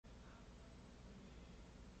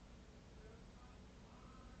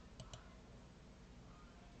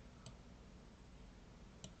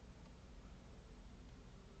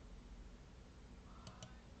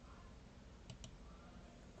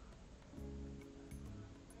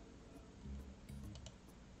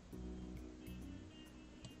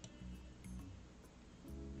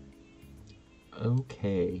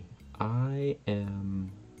Okay, I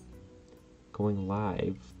am going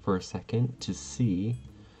live for a second to see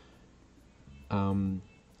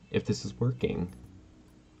if this is working.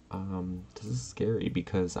 This is scary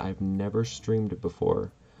because I've never streamed it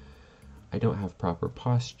before. I don't have proper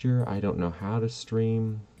posture, I don't know how to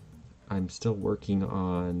stream. I'm still working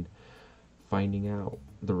on finding out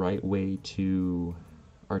the right way to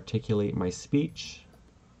articulate my speech.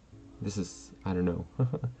 This is, I don't know.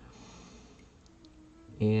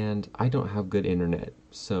 And I don't have good internet,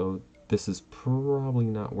 so this is probably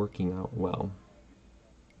not working out well.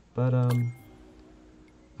 But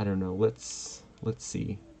I don't know. Let's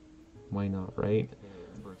see. Why not, right?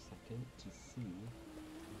 For a second to see.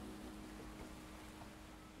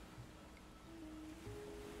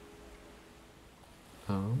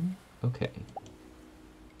 Okay.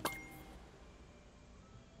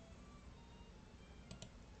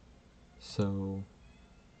 So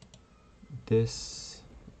this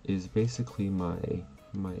is basically my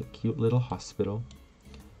cute little hospital.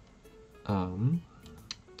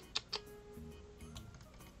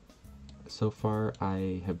 So far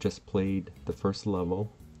I have just played the first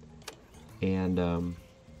level, and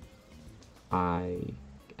I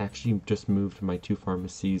actually just moved my 2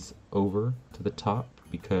 pharmacies over to the top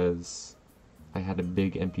because I had a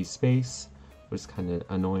big empty space, which is kind of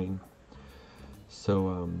annoying.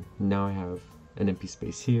 So now I have an empty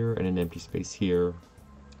space here and an empty space here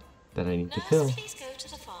that I need to fill. Please go to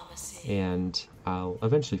the pharmacy. And I'll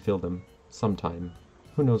eventually fill them sometime.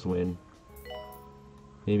 Who knows when.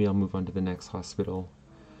 Maybe I'll move on to the next hospital.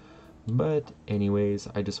 But anyways,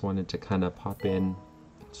 I just wanted to kind of pop in,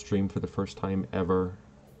 stream for the first time ever.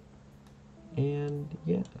 And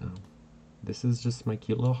yeah, this is just my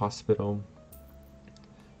cute little hospital.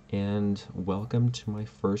 And welcome to my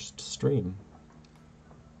first stream.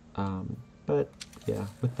 But yeah,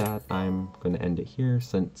 with that, I'm going to end it here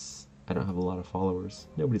since I don't have a lot of followers.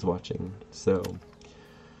 Nobody's watching. So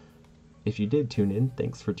if you did tune in,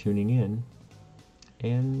 thanks for tuning in.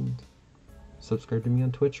 And subscribe to me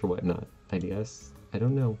on Twitch or whatnot, I guess. I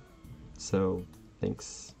don't know. So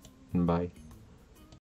thanks and bye.